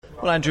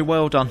Well, Andrew,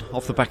 well done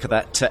off the back of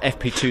that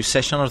FP2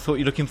 session. I thought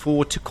you're looking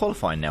forward to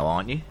qualifying now,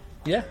 aren't you?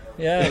 Yeah,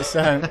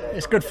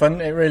 it's good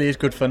fun. It really is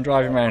good fun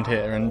driving around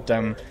here.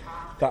 And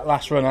that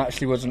last run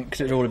actually wasn't,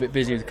 because it was all a bit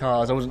busy with the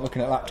cars. I wasn't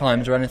looking at lap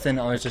times or anything.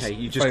 I was just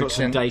you just got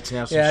some data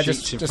now, some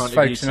sheets in front of you. Just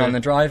focusing on the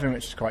driving,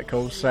 which is quite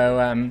cool.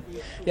 So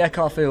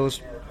car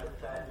feels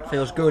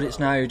good. It's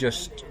now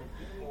just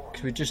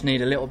because we just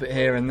need a little bit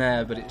here and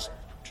there, but it's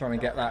trying to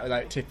get that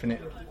without tipping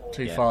it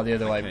too far the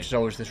other way, which is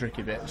always the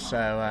tricky bit.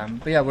 So,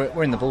 but yeah,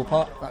 we're in the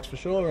ballpark, that's for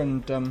sure,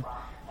 and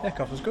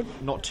car feels good.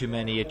 Not too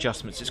many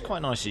adjustments. It's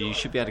quite nice. You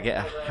should be able to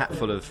get a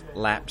hatful of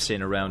laps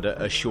in around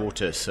a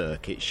shorter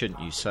circuit, shouldn't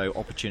you? So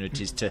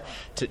opportunities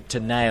to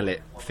nail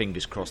it,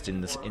 fingers crossed,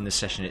 in the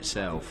session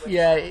itself.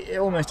 Yeah, it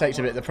almost takes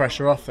a bit of the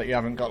pressure off that you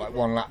haven't got like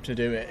one lap to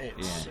do it.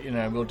 It's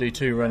we'll do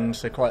 2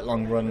 runs, they're quite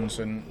long runs,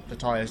 and the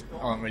tyres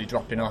aren't really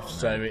dropping off,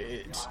 so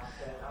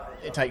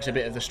it takes a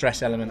bit of the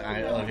stress element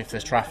out of if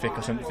there's traffic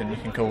or something, you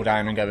can cool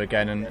down and go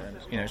again, and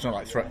it's not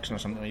like Thruxton or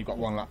something where you've got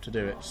 1 lap to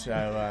do it.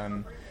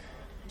 So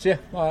yeah,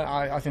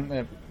 I think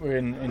that we're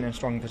in a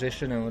strong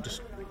position, and we'll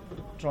just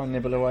try and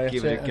nibble away at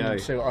it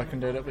and see what I can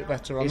do a little bit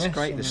better on this. It's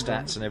great, the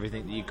stats and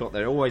everything that you've got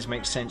there. It always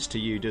makes sense to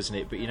you, doesn't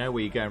it? But you know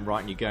where you're going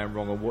right and you're going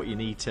wrong, and what you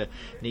need to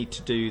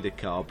do the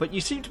car. But you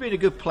seem to be in a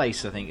good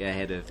place, I think,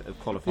 ahead of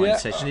qualifying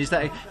session. Is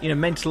that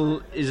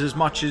mental is as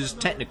much as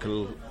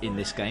technical in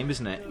this game,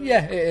 isn't it?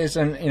 Yeah, it is,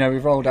 and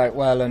we've rolled out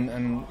well,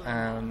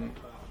 and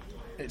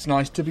it's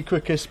nice to be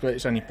quickest, but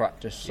it's only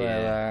practice. So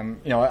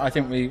I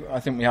think we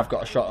have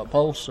got a shot at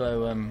pole.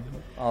 So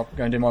I'll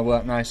go and do my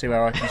work now, see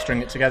where I can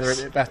string it together a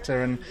bit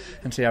better, and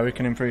see how we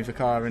can improve the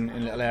car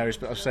in little areas.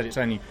 But I've said it's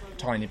only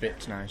tiny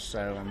bits now.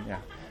 So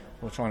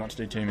we'll try not to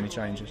do too many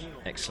changes.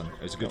 Excellent.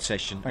 It was a good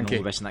session. Thank you.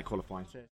 All the best in that qualifying.